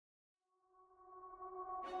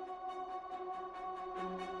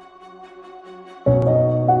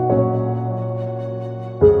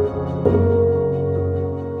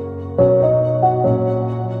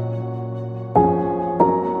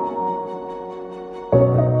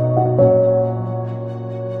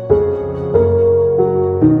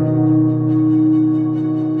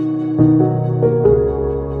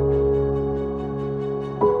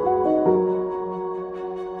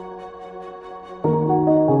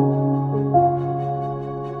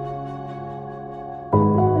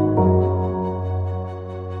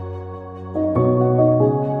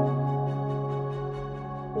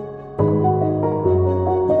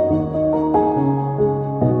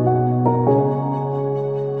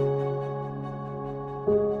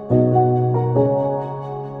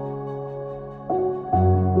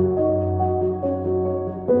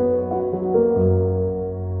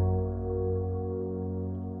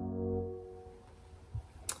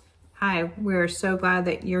Hi, we're so glad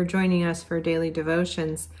that you're joining us for daily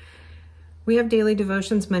devotions. We have daily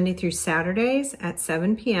devotions Monday through Saturdays at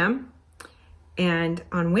 7 p.m. And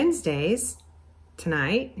on Wednesdays,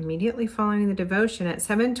 tonight, immediately following the devotion at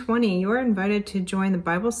 7:20, you are invited to join the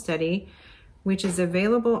Bible study, which is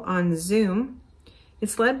available on Zoom.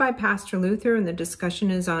 It's led by Pastor Luther, and the discussion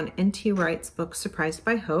is on N.T. Wright's book, Surprised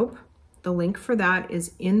by Hope. The link for that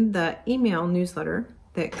is in the email newsletter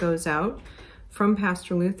that goes out from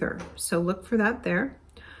Pastor Luther. So look for that there.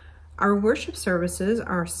 Our worship services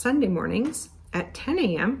are Sunday mornings at 10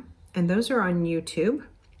 a.m. and those are on YouTube.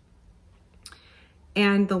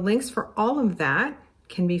 And the links for all of that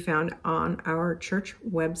can be found on our church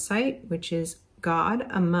website, which is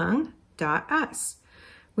godamong.us.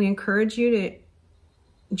 We encourage you to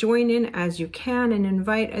join in as you can and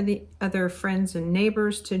invite the other friends and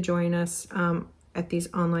neighbors to join us at these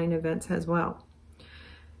online events as well.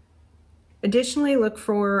 Additionally, look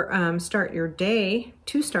for Start Your Day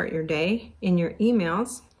in your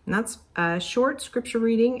emails. And that's a short scripture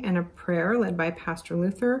reading and a prayer led by Pastor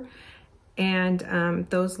Luther. And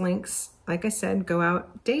those links, like I said, go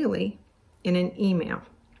out daily in an email.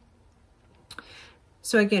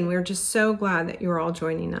 So again, we're just so glad that you're all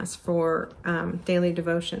joining us for daily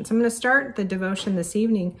devotions. I'm going to start the devotion this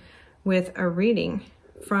evening with a reading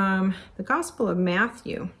from the Gospel of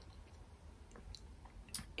Matthew.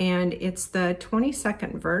 And it's the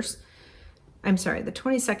 22nd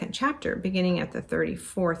chapter, beginning at the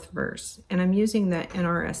 34th verse. And I'm using the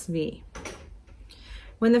NRSV.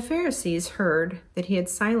 When the Pharisees heard that he had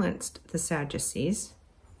silenced the Sadducees,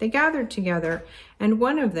 they gathered together, and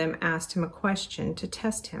one of them asked him a question to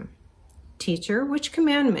test him. "Teacher, which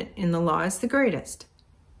commandment in the law is the greatest?"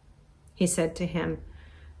 He said to him,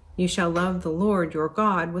 "You shall love the Lord your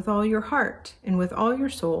God with all your heart, and with all your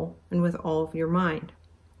soul, and with all of your mind.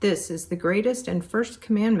 This is the greatest and first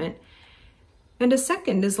commandment, and a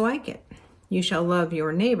second is like it. You shall love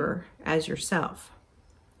your neighbor as yourself.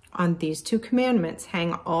 On these two commandments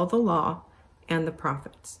hang all the law and the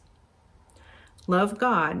prophets." Love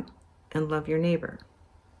God and love your neighbor.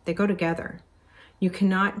 They go together. You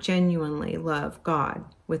cannot genuinely love God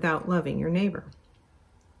without loving your neighbor.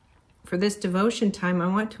 For this devotion time, I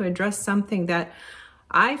want to address something that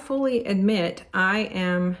I fully admit I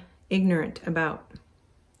am ignorant about.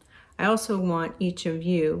 I also want each of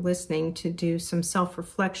you listening to do some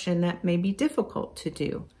self-reflection that may be difficult to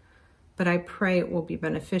do, but I pray it will be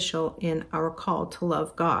beneficial in our call to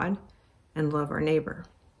love God and love our neighbor.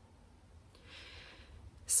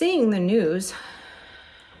 Seeing the news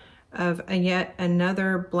of yet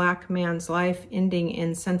another Black man's life ending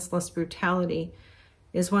in senseless brutality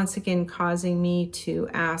is once again causing me to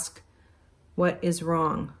ask, what is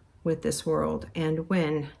wrong with this world, and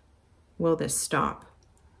when will this stop?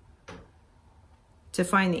 To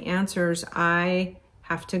find the answers, I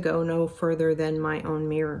have to go no further than my own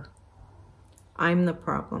mirror. I'm the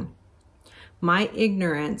problem. My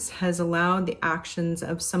ignorance has allowed the actions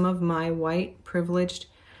of some of my white, privileged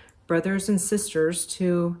brothers and sisters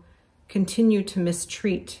to continue to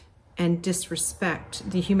mistreat and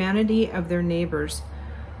disrespect the humanity of their neighbors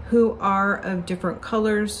who are of different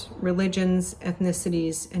colors, religions,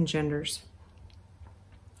 ethnicities, and genders.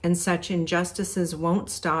 And such injustices won't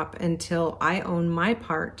stop until I own my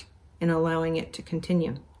part in allowing it to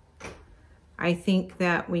continue. I think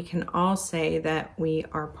that we can all say that we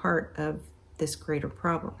are part of this greater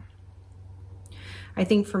problem. I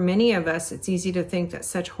think for many of us, it's easy to think that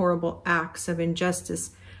such horrible acts of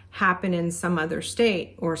injustice happen in some other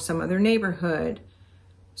state or some other neighborhood,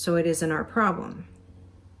 so it isn't our problem.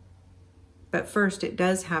 But first, it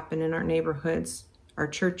does happen in our neighborhoods, our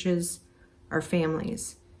churches, our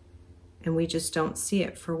families, and we just don't see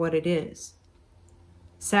it for what it is.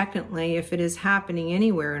 Secondly, if it is happening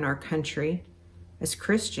anywhere in our country, as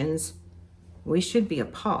Christians, we should be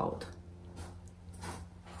appalled.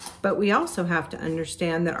 But we also have to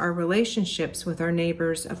understand that our relationships with our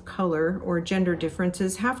neighbors of color or gender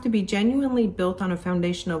differences have to be genuinely built on a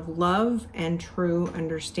foundation of love and true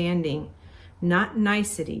understanding, not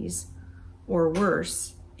niceties, or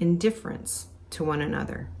worse, indifference to one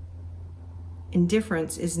another.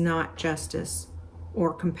 Indifference is not justice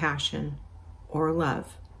or compassion or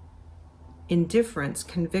love. Indifference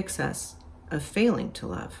convicts us of failing to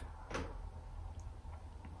love.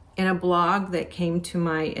 In a blog that came to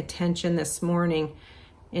my attention this morning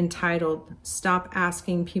entitled "Stop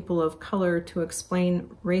Asking People of Color to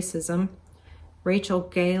Explain Racism," Rachel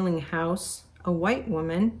Galinghouse, a white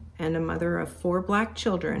woman and a mother of 4 Black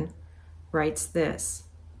children, writes this: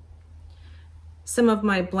 "Some of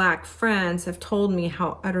my Black friends have told me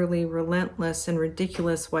how utterly relentless and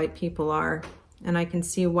ridiculous white people are. and I can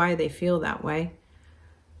see why they feel that way.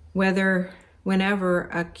 Whenever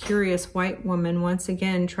a curious white woman once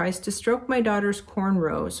again tries to stroke my daughter's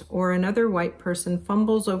cornrows, or another white person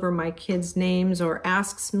fumbles over my kids' names or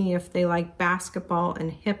asks me if they like basketball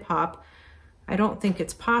and hip hop, I don't think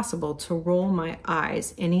it's possible to roll my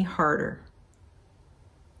eyes any harder.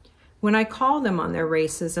 When I call them on their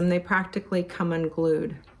racism, they practically come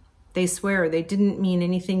unglued. They swear they didn't mean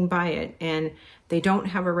anything by it, and they don't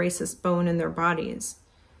have a racist bone in their bodies.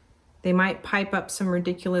 They might pipe up some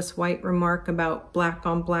ridiculous white remark about black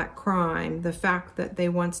on black crime, the fact that they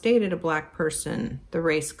once dated a black person, the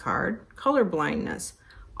race card, color blindness,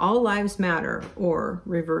 all lives matter, or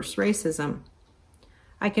reverse racism.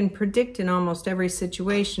 I can predict in almost every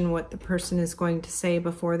situation what the person is going to say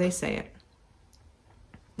before they say it.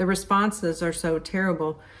 The responses are so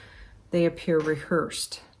terrible, they appear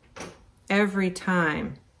rehearsed. Every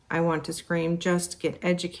time I want to scream, just get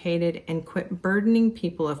educated and quit burdening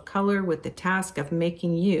people of color with the task of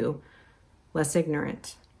making you less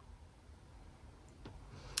ignorant.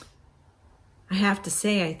 I have to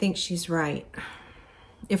say, I think she's right.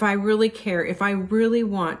 If I really care, if I really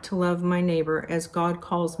want to love my neighbor as God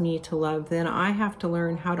calls me to love, then I have to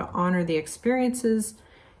learn how to honor the experiences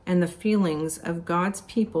and the feelings of God's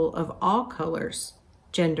people of all colors,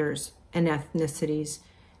 genders, and ethnicities,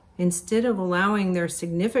 instead of allowing their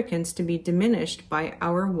significance to be diminished by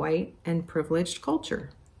our white and privileged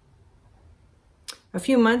culture. A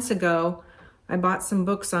few months ago, I bought some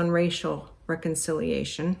books on racial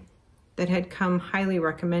reconciliation that had come highly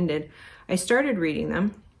recommended. I started reading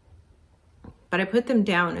them, but I put them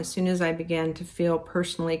down as soon as I began to feel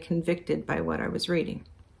personally convicted by what I was reading.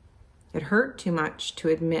 It hurt too much to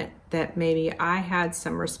admit that maybe I had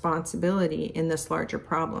some responsibility in this larger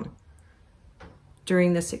problem.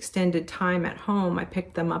 During this extended time at home, I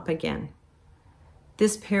picked them up again.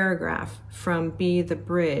 This paragraph from Be the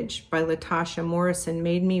Bridge by Latasha Morrison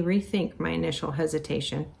made me rethink my initial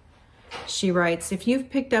hesitation. She writes, if you've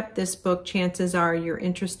picked up this book, chances are you're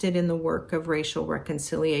interested in the work of racial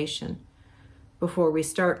reconciliation. Before we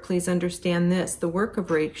start, please understand this. The work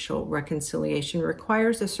of racial reconciliation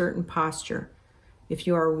requires a certain posture. If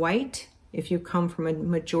you are white, if you come from a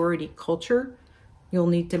majority culture, you'll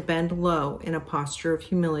need to bend low in a posture of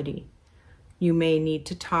humility. You may need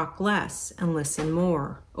to talk less and listen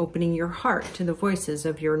more, opening your heart to the voices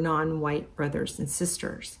of your non-white brothers and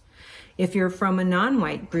sisters. If you're from a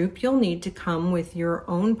non-white group, you'll need to come with your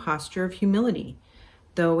own posture of humility,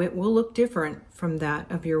 though it will look different from that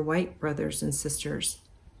of your white brothers and sisters.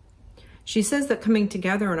 She says that coming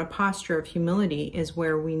together in a posture of humility is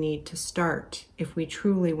where we need to start if we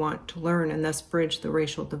truly want to learn and thus bridge the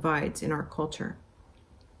racial divides in our culture.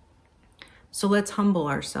 So let's humble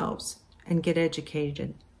ourselves and get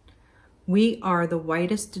educated. We are the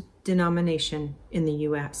whitest denomination in the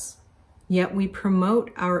U.S., yet we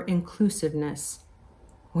promote our inclusiveness.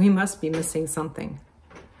 We must be missing something.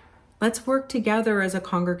 Let's work together as a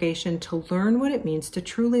congregation to learn what it means to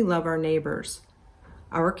truly love our neighbors.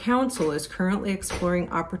 Our council is currently exploring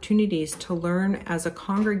opportunities to learn as a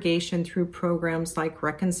congregation through programs like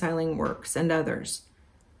Reconciling Works and others.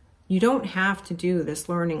 You don't have to do this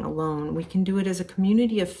learning alone. We can do it as a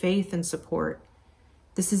community of faith and support.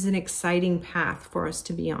 This is an exciting path for us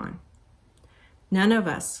to be on. None of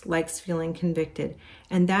us likes feeling convicted,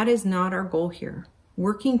 and that is not our goal here.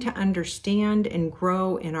 Working to understand and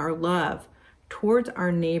grow in our love towards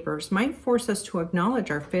our neighbors might force us to acknowledge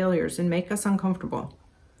our failures and make us uncomfortable.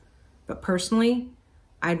 But personally,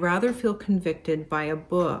 I'd rather feel convicted by a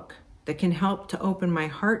book that can help to open my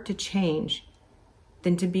heart to change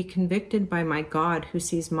than to be convicted by my God who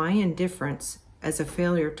sees my indifference as a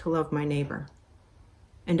failure to love my neighbor.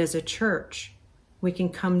 And as a church, we can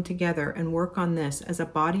come together and work on this as a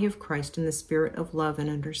body of Christ in the spirit of love and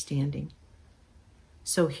understanding.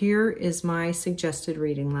 So here is my suggested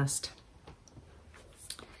reading list.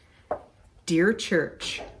 Dear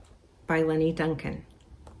Church by Lenny Duncan.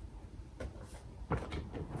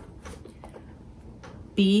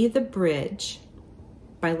 Be the Bridge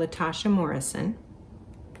by Latasha Morrison.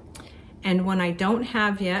 And one I don't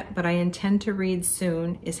have yet, but I intend to read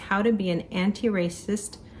soon, is How to Be an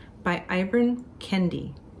Anti-Racist by Ibram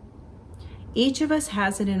Kendi. Each of us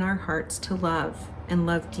has it in our hearts to love and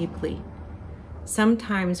love deeply.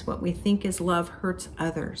 Sometimes what we think is love hurts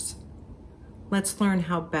others. Let's learn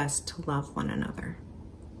how best to love one another.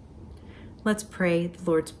 Let's pray the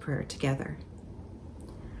Lord's Prayer together.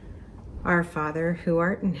 Our Father, who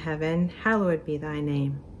art in heaven, hallowed be thy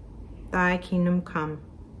name. Thy kingdom come.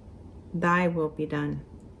 Thy will be done,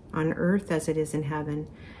 on earth as it is in heaven.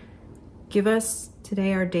 Give us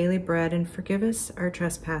today our daily bread, and forgive us our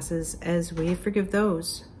trespasses as we forgive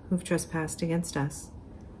those who've trespassed against us.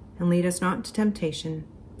 And lead us not into temptation,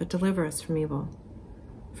 but deliver us from evil.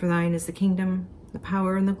 For thine is the kingdom, the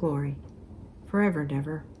power, and the glory, forever and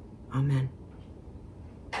ever. Amen.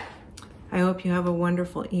 I hope you have a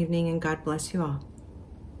wonderful evening, and God bless you all.